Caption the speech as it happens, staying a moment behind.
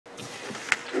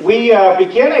We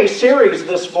begin a series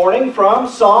this morning from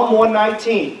Psalm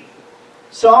 119.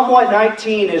 Psalm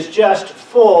 119 is just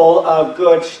full of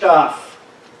good stuff.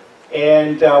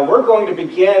 And we're going to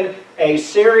begin a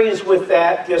series with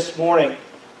that this morning.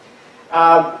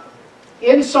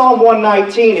 In Psalm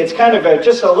 119, it's kind of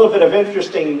just a little bit of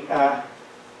interesting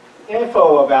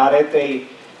info about it.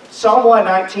 Psalm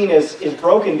 119 is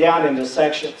broken down into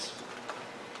sections.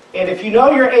 And if you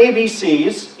know your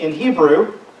ABCs in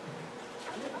Hebrew,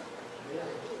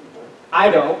 I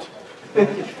don't.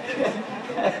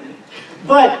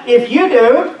 But if you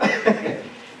do,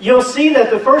 you'll see that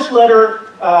the first letter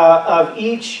of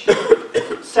each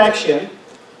section,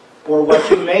 or what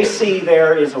you may see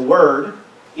there, is a word.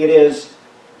 It is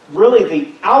really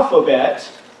the alphabet,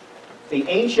 the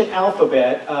ancient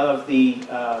alphabet of the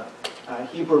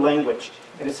Hebrew language.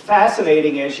 And it's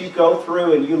fascinating as you go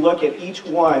through and you look at each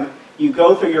one, you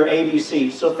go through your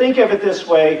ABC. So think of it this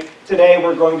way. Today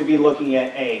we're going to be looking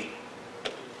at A.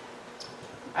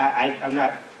 I'm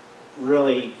not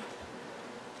really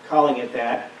calling it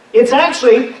that. It's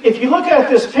actually, if you look at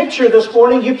this picture this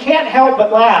morning, you can't help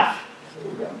but laugh.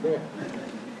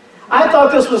 I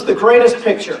thought this was the greatest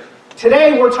picture.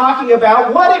 Today we're talking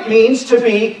about what it means to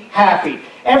be happy.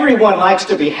 Everyone likes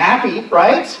to be happy,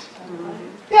 right?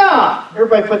 Yeah,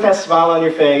 everybody put that smile on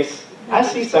your face. I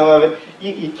see some of it.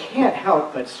 You can't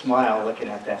help but smile looking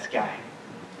at this guy.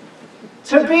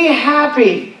 To be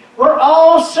happy. We're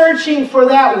all searching for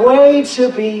that way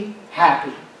to be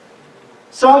happy.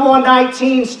 Psalm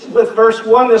 119 with verse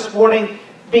 1 this morning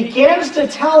begins to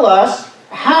tell us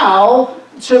how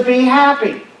to be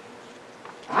happy.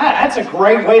 That's a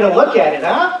great way to look at it,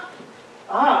 huh?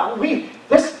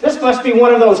 This must be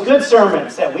one of those good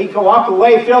sermons that we can walk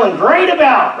away feeling great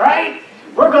about, right?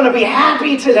 We're going to be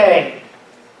happy today.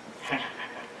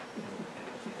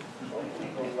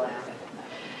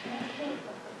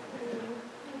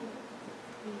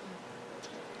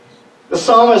 The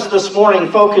psalmist this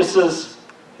morning focuses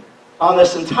on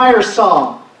this entire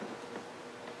psalm,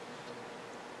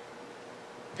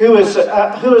 who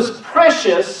is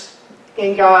precious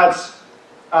in God's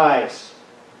eyes.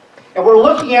 And we're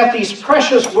looking at these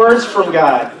precious words from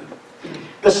God.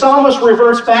 The psalmist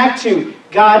reverts back to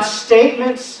God's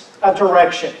statements of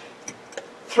direction.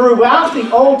 Throughout the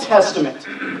Old Testament,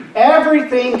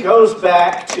 everything goes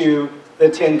back to the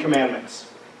Ten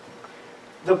Commandments.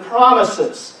 The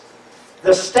promises,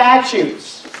 the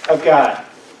statutes of God.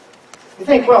 You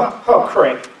think, well, oh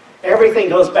great, everything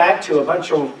goes back to a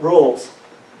bunch of rules.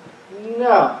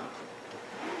 No.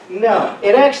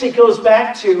 It actually goes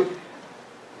back to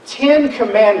 10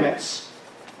 commandments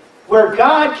where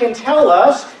God can tell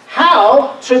us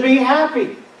how to be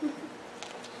happy.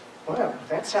 Well,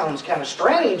 that sounds kind of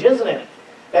strange, isn't it?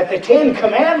 That the 10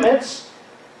 commandments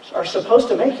are supposed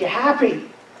to make you happy.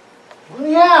 Well,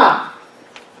 yeah.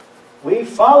 We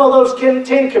follow those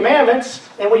 10 commandments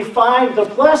and we find the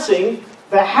blessing,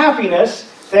 the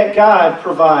happiness that God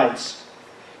provides.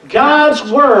 God's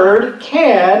word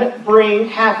can bring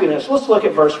happiness. Let's look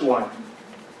at verse 1.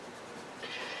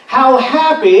 How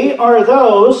happy are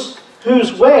those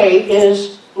whose way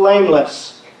is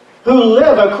blameless, who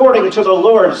live according to the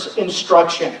Lord's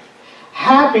instruction.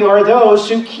 Happy are those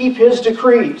who keep his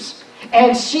decrees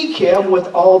and seek him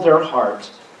with all their heart.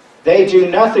 They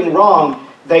do nothing wrong.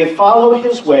 They follow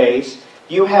his ways.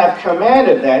 You have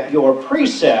commanded that your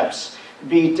precepts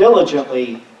be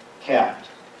diligently kept.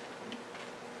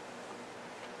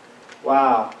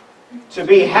 Wow. To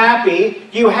be happy,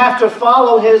 you have to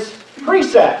follow his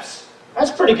precepts. That's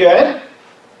pretty good.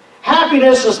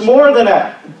 Happiness is more than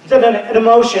an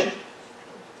emotion.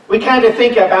 We kind of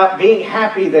think about being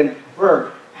happy, then we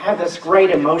have this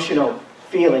great emotional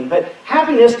feeling. But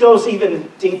happiness goes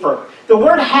even deeper. The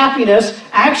word happiness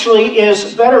actually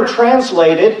is better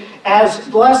translated as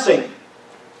blessing.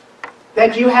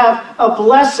 That you have a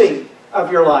blessing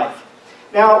of your life.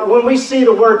 Now, when we see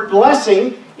the word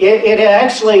blessing, it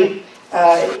actually,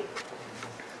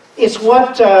 it's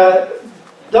what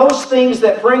those things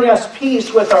that bring us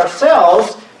peace with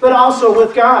ourselves, but also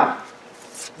with God.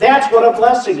 That's what a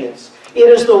blessing is. It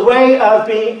is the way of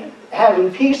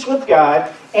having peace with God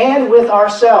and with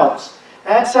ourselves.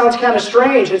 That sounds kind of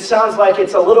strange. It sounds like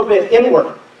it's a little bit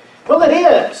inward. Well, it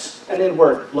is an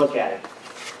inward look at it.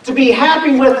 To be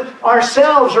happy with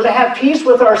ourselves or to have peace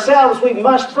with ourselves, we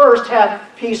must first have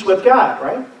peace with God,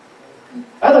 right?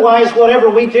 Otherwise, whatever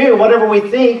we do, whatever we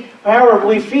think, however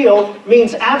we feel,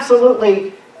 means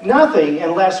absolutely nothing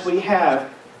unless we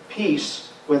have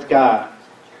peace with God.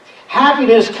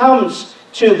 Happiness comes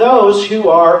to those who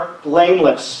are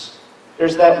blameless.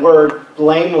 There's that word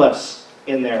blameless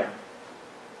in there.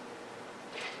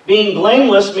 Being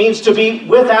blameless means to be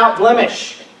without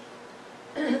blemish.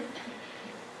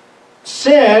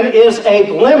 Sin is a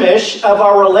blemish of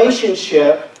our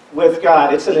relationship with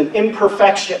God. It's an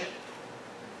imperfection.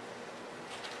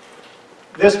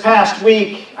 This past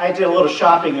week, I did a little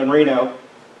shopping in Reno.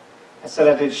 I said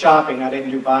I did shopping, I didn't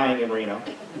do buying in Reno.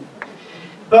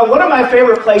 But one of my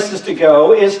favorite places to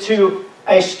go is to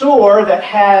a store that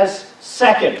has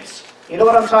seconds. You know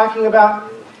what I'm talking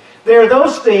about? They're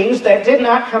those things that did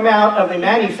not come out of the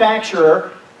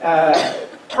manufacturer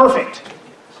perfect.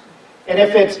 And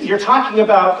if you're talking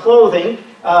about clothing,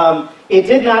 it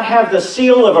did not have the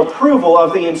seal of approval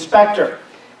of the inspector.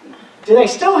 Do they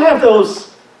still have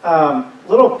those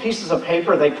little pieces of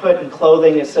paper they put in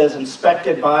clothing that says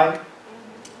inspected by?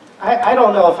 I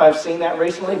don't know if I've seen that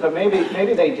recently, but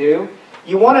maybe they do.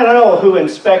 You want to know who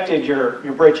inspected your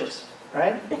britches,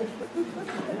 right?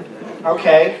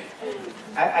 Okay,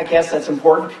 I guess that's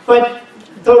important. But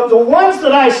the ones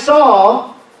that I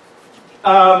saw,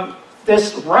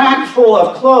 this rack full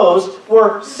of clothes,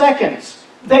 were seconds.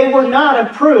 They were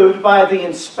not approved by the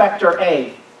Inspector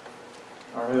A,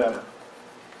 or whoever.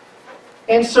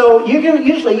 And so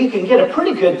usually you can get a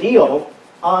pretty good deal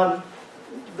on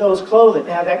those clothing,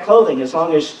 that clothing, as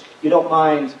long as you don't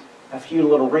mind a few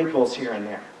little wrinkles here and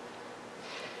there.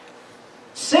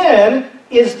 Sin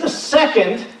is the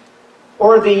second,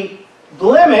 or the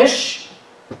blemish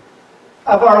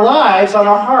of our lives on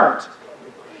our heart.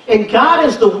 And God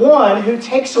is the one who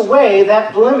takes away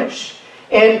that blemish.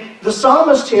 And the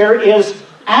psalmist here is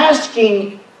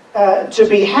asking to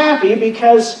be happy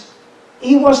because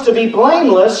he wants to be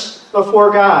blameless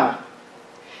before God.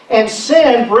 And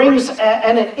sin brings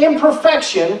an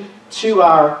imperfection to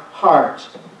our heart.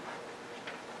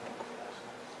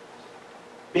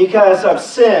 Because of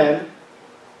sin,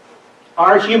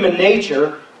 our human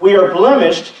nature, we are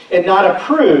blemished and not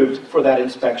approved for that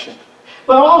inspection.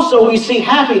 But also we see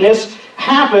happiness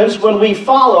happens when we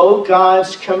follow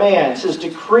God's commands, His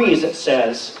decrees, it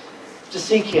says, to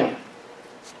seek Him.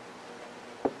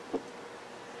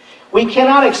 We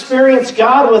cannot experience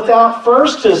God without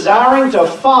first desiring to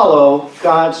follow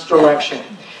God's direction.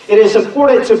 It is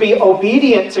important to be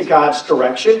obedient to God's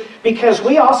direction because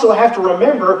we also have to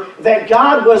remember that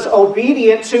God was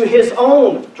obedient to His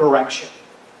own direction.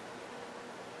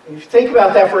 If you think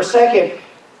about that for a second,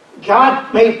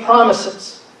 God made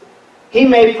promises. He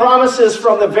made promises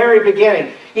from the very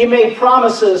beginning. He made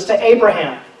promises to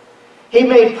Abraham. He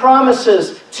made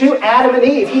promises to Adam and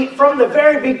Eve. From the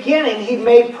very beginning, He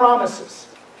made promises.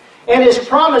 And His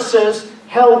promises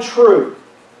held true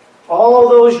all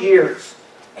those years.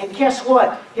 And guess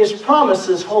what? His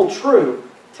promises hold true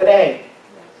today.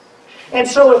 And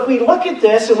so if we look at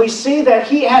this and we see that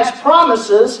He has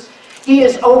promises, He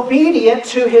is obedient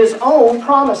to His own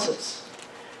promises.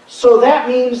 So that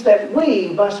means that we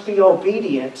must be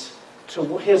obedient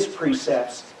to His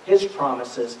precepts, His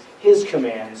promises, His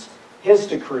commands, His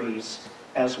decrees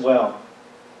as well.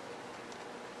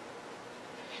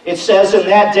 It says in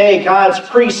that day, God's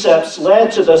precepts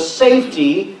led to the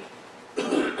safety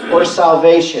or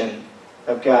salvation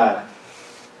of God.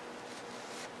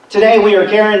 Today we are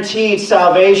guaranteed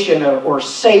salvation or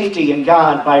safety in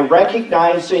God by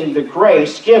recognizing the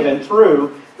grace given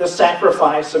through the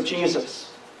sacrifice of Jesus.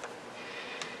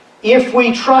 If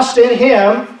we trust in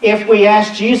Him, if we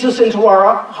ask Jesus into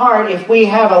our heart, if we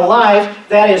have a life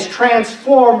that is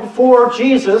transformed for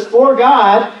Jesus, for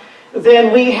God,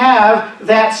 then we have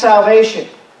that salvation.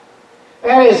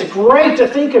 That is great to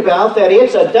think about, that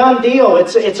it's a done deal.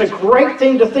 It's a great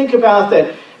thing to think about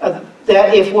that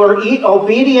if we're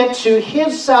obedient to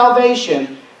His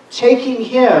salvation, taking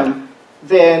Him,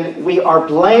 then we are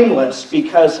blameless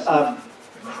because of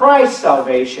Christ's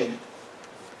salvation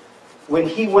when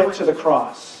He went to the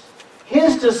cross.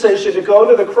 His decision to go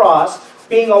to the cross,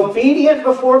 being obedient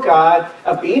before God,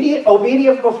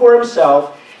 obedient before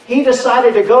Himself, He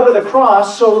decided to go to the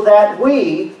cross so that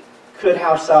we could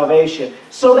have salvation,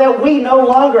 so that we no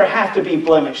longer have to be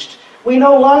blemished. We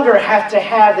no longer have to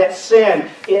have that sin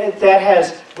that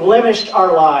has blemished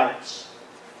our lives.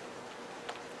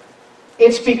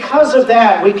 It's because of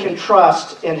that we can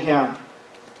trust in Him.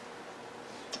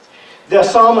 The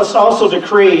psalmist also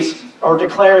decrees or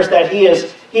declares that he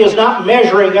is not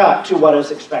measuring up to what is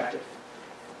expected.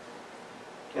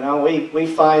 You know, we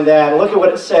find that. Look at what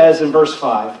it says in verse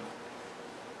 5.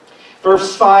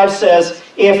 Verse 5 says,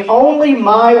 "If only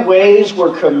my ways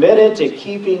were committed to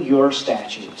keeping your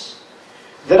statutes,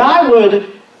 then I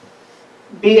would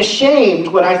be ashamed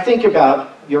when I think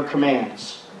about your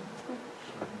commands."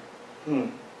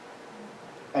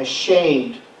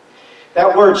 Ashamed.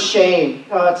 That word shame,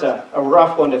 that's a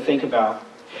rough one to think about.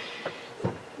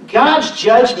 God's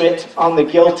judgment on the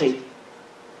guilty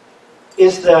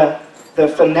is the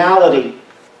finality.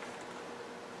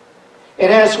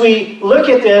 And as we look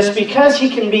at this, because he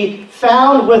can be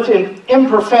found with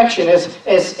imperfection,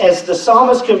 as the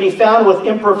psalmist can be found with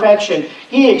imperfection,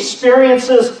 he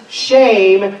experiences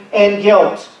shame and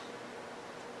guilt.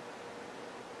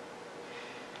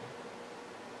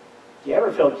 Do you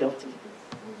ever feel guilty?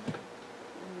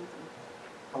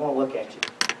 I want to look at you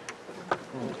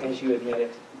as you admit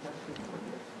it.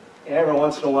 And every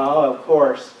once in a while, of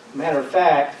course, matter of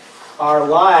fact, our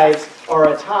lives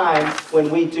are a time when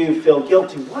we do feel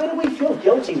guilty. Why do we feel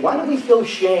guilty? Why do we feel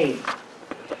shame?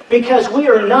 Because we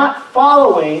are not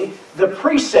following the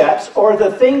precepts or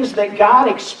the things that God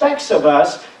expects of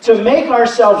us to make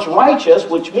ourselves righteous,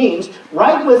 which means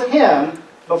right with Him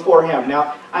before Him.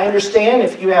 Now, I understand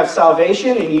if you have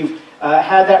salvation and you've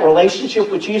had that relationship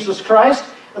with Jesus Christ,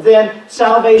 then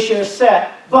salvation is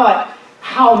set. But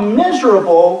how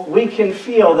miserable we can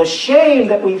feel, the shame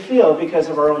that we feel because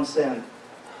of our own sin.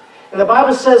 And the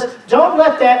Bible says, don't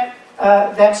let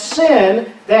that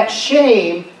sin, that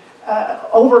shame,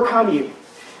 overcome you.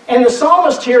 And the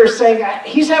psalmist here is saying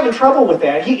he's having trouble with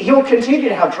that. He'll continue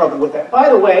to have trouble with that. By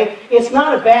the way, it's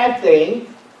not a bad thing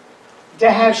to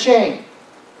have shame.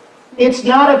 It's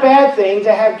not a bad thing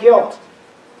to have guilt.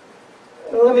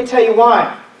 Let me tell you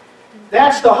why.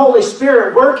 That's the Holy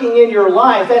Spirit working in your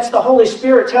life. That's the Holy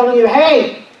Spirit telling you,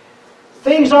 hey,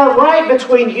 things aren't right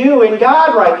between you and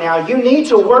God right now. You need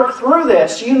to work through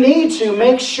this. You need to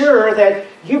make sure that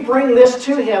you bring this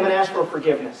to Him and ask for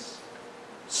forgiveness.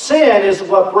 Sin is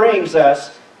what brings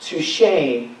us to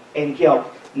shame and guilt.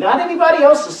 Not anybody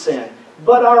else's sin,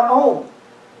 but our own.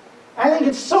 I think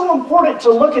it's so important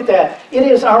to look at that. It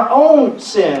is our own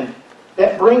sin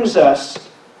that brings us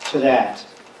to that.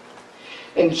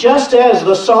 And just as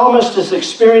the psalmist is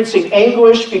experiencing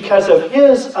anguish because of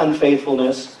his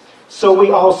unfaithfulness, so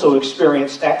we also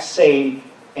experience that same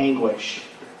anguish.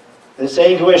 This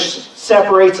anguish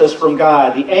separates us from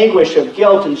God. The anguish of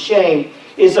guilt and shame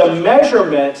is a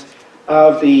measurement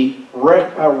of the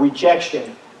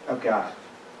rejection of God.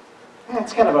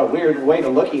 That's kind of a weird way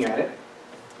of looking at it.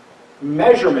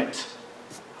 Measurement.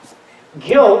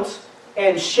 Guilt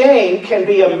and shame can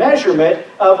be a measurement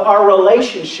of our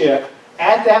relationship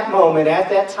at that moment, at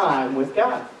that time with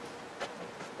God.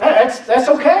 That's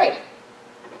okay.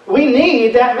 We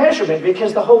need that measurement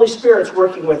because the Holy Spirit's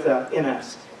working in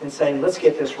us and saying, let's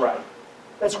get this right.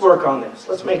 Let's work on this.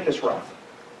 Let's make this right.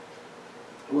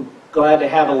 We're glad to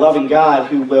have a loving God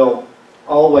who will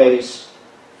always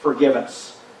forgive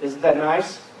us. Isn't that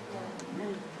nice?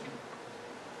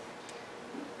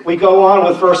 We go on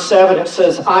with verse 7. It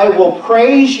says, I will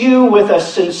praise you with a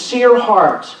sincere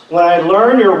heart. When I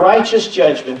learn your righteous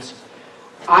judgments,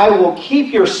 I will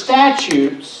keep your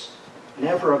statutes,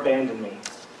 never abandon me.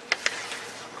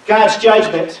 God's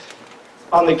judgment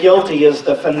on the guilty is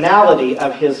the finality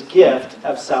of His gift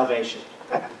of salvation.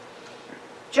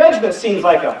 Judgment seems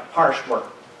like a harsh word.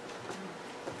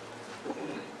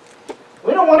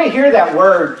 We don't want to hear that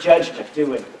word, judgment,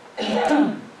 do we?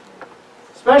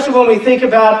 Especially when we think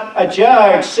about a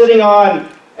judge sitting on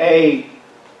I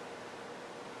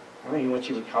don't know what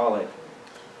you would call it.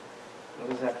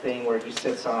 What is that thing where he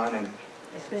sits on? And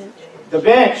the bench. The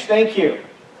bench, thank you.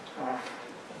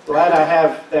 Glad I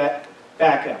have that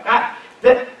backup.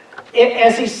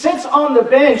 As he sits on the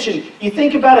bench, and you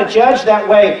think about a judge that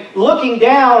way, looking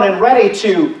down and ready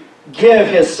to give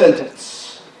his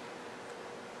sentence.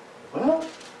 Well,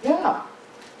 yeah.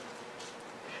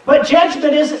 But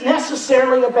judgment isn't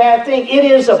necessarily a bad thing. It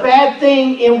is a bad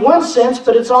thing in one sense,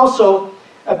 but it's also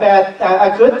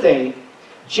a good thing.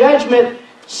 Judgment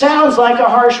sounds like a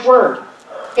harsh word,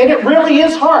 and it really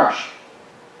is harsh.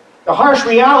 The harsh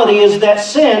reality is that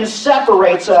sin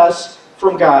separates us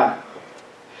from God.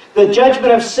 The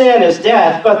judgment of sin is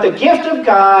death, but the gift of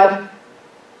God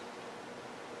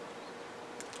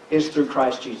is through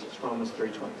Christ Jesus. Romans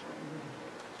 3:23.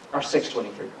 Or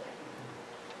 6:23.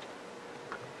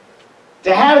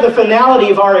 To have the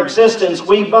finality of our existence,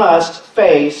 we must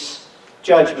face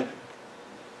judgment.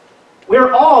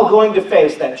 We're all going to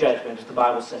face that judgment, as the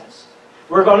Bible says.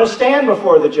 We're going to stand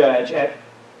before the judge at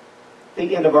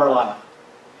the end of our life.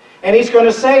 And He's going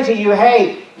to say to you,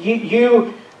 hey,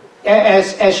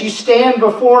 as you stand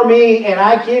before me and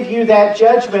I give you that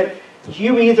judgment,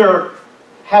 you either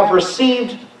have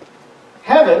received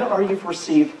heaven or you've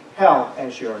received hell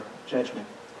as your judgment.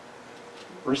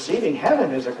 Receiving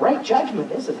heaven is a great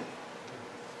judgment, isn't it?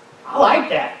 I like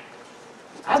that.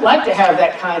 I'd like to have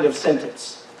that kind of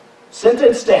sentence.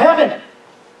 Sentence to heaven.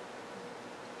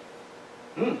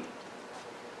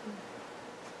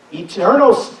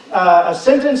 eternal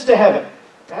sentence to heaven.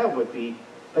 That would be.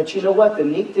 But you know what? The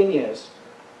neat thing is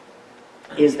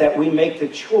that we make the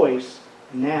choice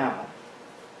now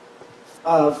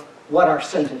of what our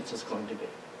sentence is going to be.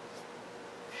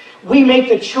 We make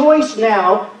the choice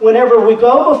now whenever we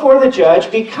go before the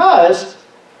judge, because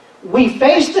we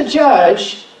face the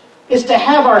judge is to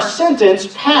have our sentence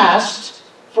passed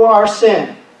for our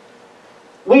sin.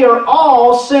 We are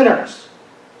all sinners.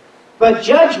 But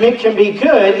judgment can be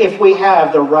good if we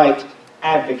have the right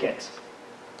advocate.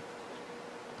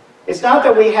 It's not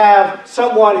that we have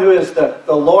someone who is the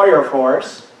lawyer for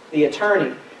us, the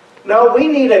attorney. No, we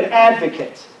need an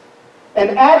advocate.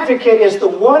 An advocate is the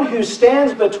one who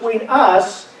stands between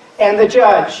us and the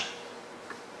judge.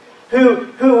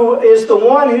 Who is the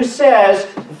one who says,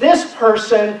 this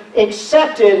person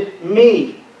accepted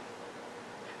me.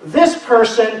 This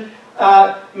person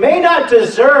may not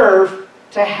deserve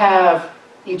to have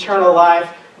eternal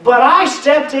life, but I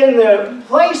stepped in the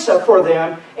place for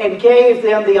them and gave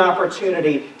them the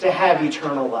opportunity to have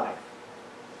eternal life.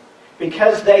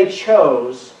 Because they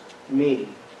chose me.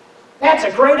 That's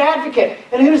a great advocate.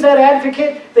 And who's that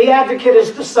advocate? The advocate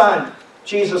is the Son,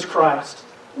 Jesus Christ.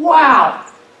 Wow!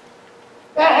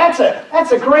 That's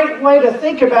a great way to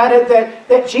think about it,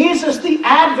 that Jesus, the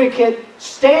advocate,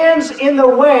 stands in the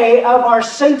way of our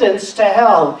sentence to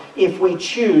hell if we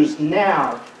choose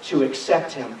now to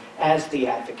accept him as the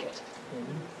advocate.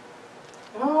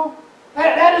 Oh,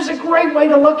 that is a great way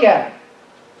to look at it.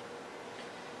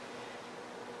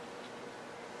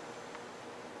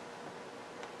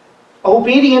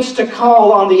 Obedience to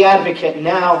call on the advocate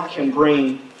now can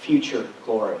bring future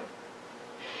glory.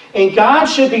 And God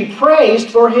should be praised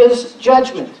for his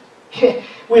judgment.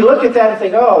 We look at that and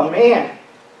think, oh man,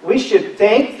 we should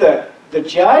thank the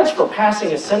judge for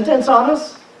passing a sentence on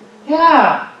us?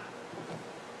 Yeah,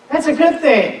 that's a good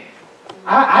thing.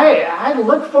 I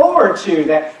look forward to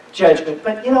that judgment.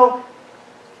 But you know,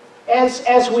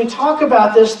 as we talk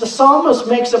about this, the psalmist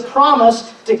makes a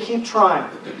promise to keep trying.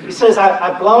 He says,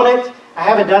 I've blown it. I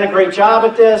haven't done a great job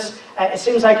at this. It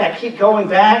seems like I keep going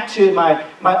back to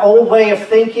my old way of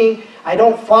thinking. I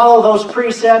don't follow those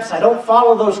precepts. I don't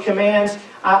follow those commands.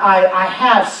 I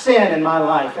have sin in my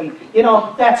life. And, you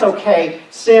know, that's okay.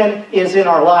 Sin is in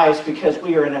our lives because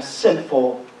we are in a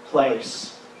sinful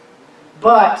place.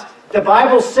 But the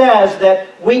Bible says that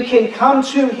we can come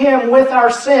to him with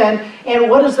our sin. And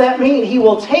what does that mean? He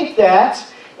will take that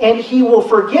and he will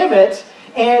forgive it.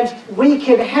 And we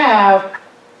can have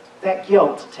that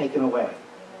guilt taken away.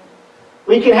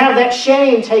 We can have that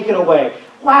shame taken away.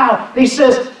 Wow. He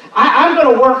says, I'm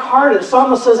going to work harder. The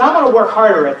psalmist says, I'm going to work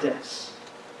harder at this.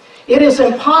 It is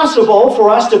impossible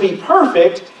for us to be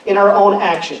perfect in our own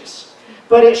actions.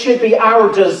 But it should be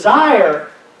our desire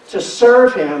to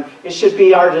serve him. It should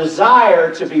be our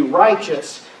desire to be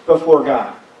righteous before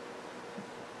God.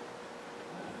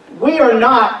 We are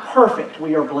not perfect.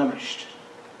 We are blemished.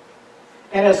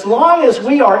 And as long as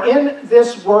we are in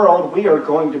this world, we are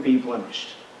going to be blemished.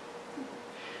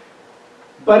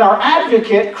 But our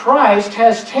advocate, Christ,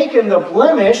 has taken the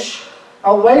blemish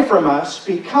away from us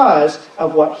because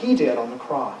of what he did on the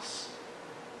cross.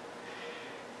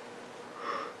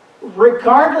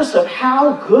 Regardless of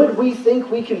how good we think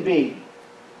we can be,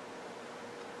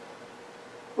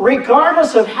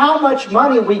 regardless of how much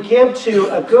money we give to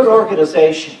a good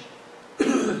organization,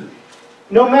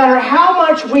 no matter how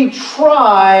much we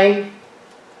try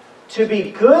to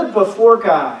be good before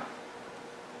God,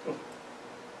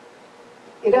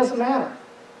 it doesn't matter.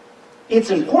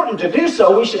 It's important to do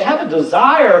so. We should have a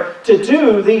desire to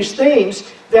do these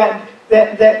things that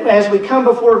as we come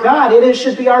before God, it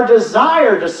should be our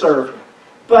desire to serve him.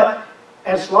 But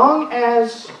as long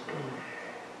as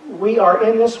we are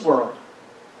in this world,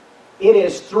 it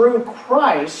is through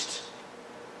Christ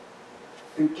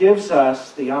who gives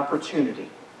us the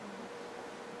opportunity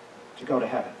to go to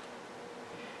heaven.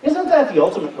 Isn't that the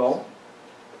ultimate goal?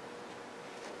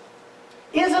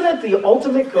 Isn't it the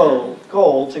ultimate goal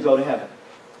to go to heaven?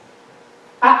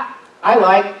 I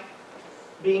like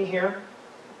being here.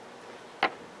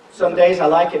 Some days I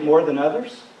like it more than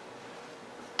others.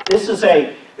 This is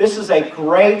a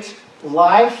great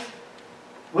life.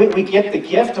 We get the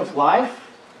gift of life.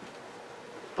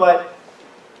 But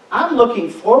I'm looking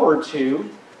forward to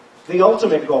the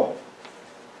ultimate goal.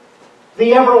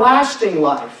 The everlasting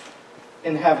life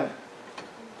in heaven.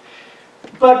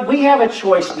 But we have a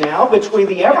choice now between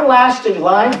the everlasting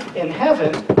life in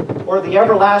heaven or the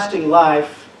everlasting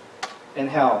life in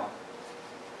hell.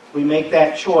 We make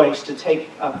that choice to take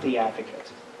up the advocate.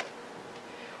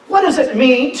 What does it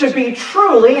mean to be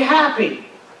truly happy?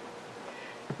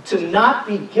 To not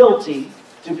be guilty,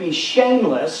 to be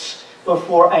shameless,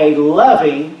 before a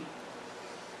loving,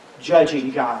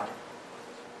 judging God.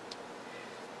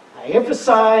 I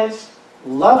emphasize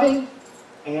loving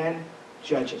and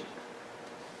judging,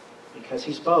 because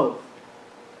He's both.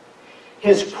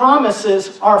 His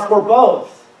promises are for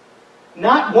both.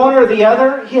 Not one or the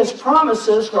other. His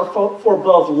promises are for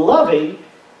both loving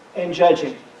and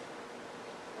judging.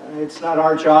 It's not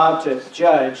our job to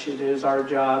judge. It is our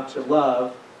job to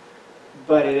love.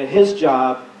 But it is His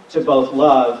job to both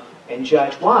love and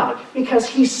judge. Why? Because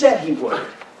He said He would.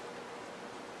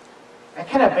 I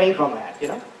kind of bank on that, you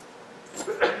know?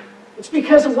 It's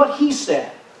because of what He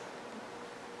said.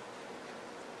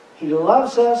 He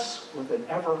loves us with an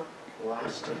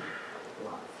everlasting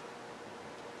love.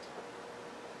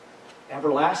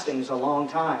 Everlasting is a long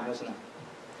time, isn't it?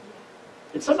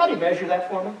 Did somebody measure that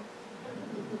for me?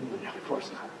 No, of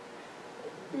course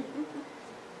not.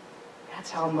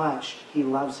 That's how much He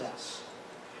loves us.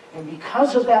 And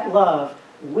because of that love,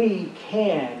 we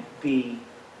can be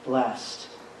blessed,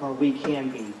 or we can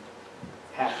be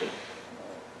happy.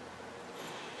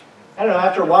 I don't know,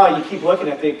 after a while you keep looking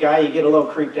at the guy, you get a little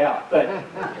creeped out. But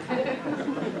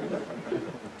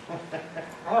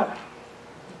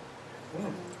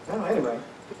anyway,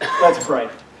 let's pray.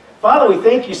 Father, we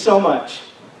thank You so much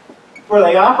for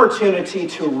the opportunity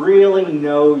to really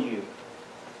know You.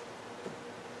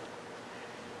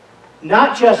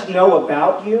 Not just know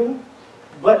about You,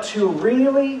 but to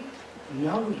really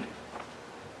know You.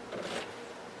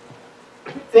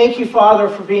 Thank You, Father,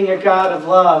 for being a God of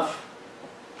love.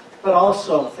 But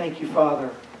also, thank You,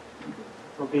 Father,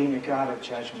 for being a God of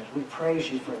judgment. We praise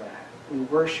You for that. We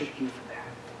worship You for that.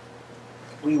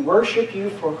 We worship You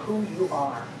for who You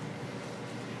are.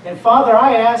 And Father,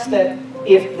 I ask that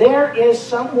if there is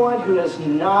someone who has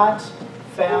not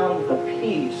found the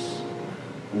peace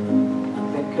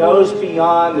that goes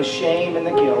beyond the shame and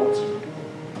the guilt,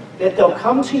 that they'll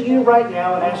come to You right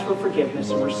now and ask for forgiveness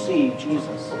and receive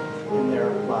Jesus in their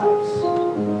lives.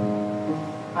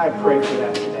 I pray for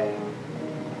that today.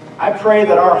 I pray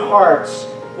that our hearts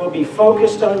will be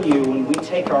focused on You when we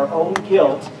take our own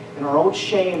guilt and our own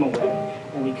shame away,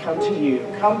 and we come to You,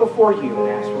 come before You and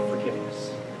ask for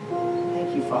forgiveness.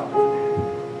 Thank You, Father, for that.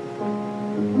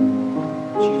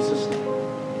 In Jesus' name.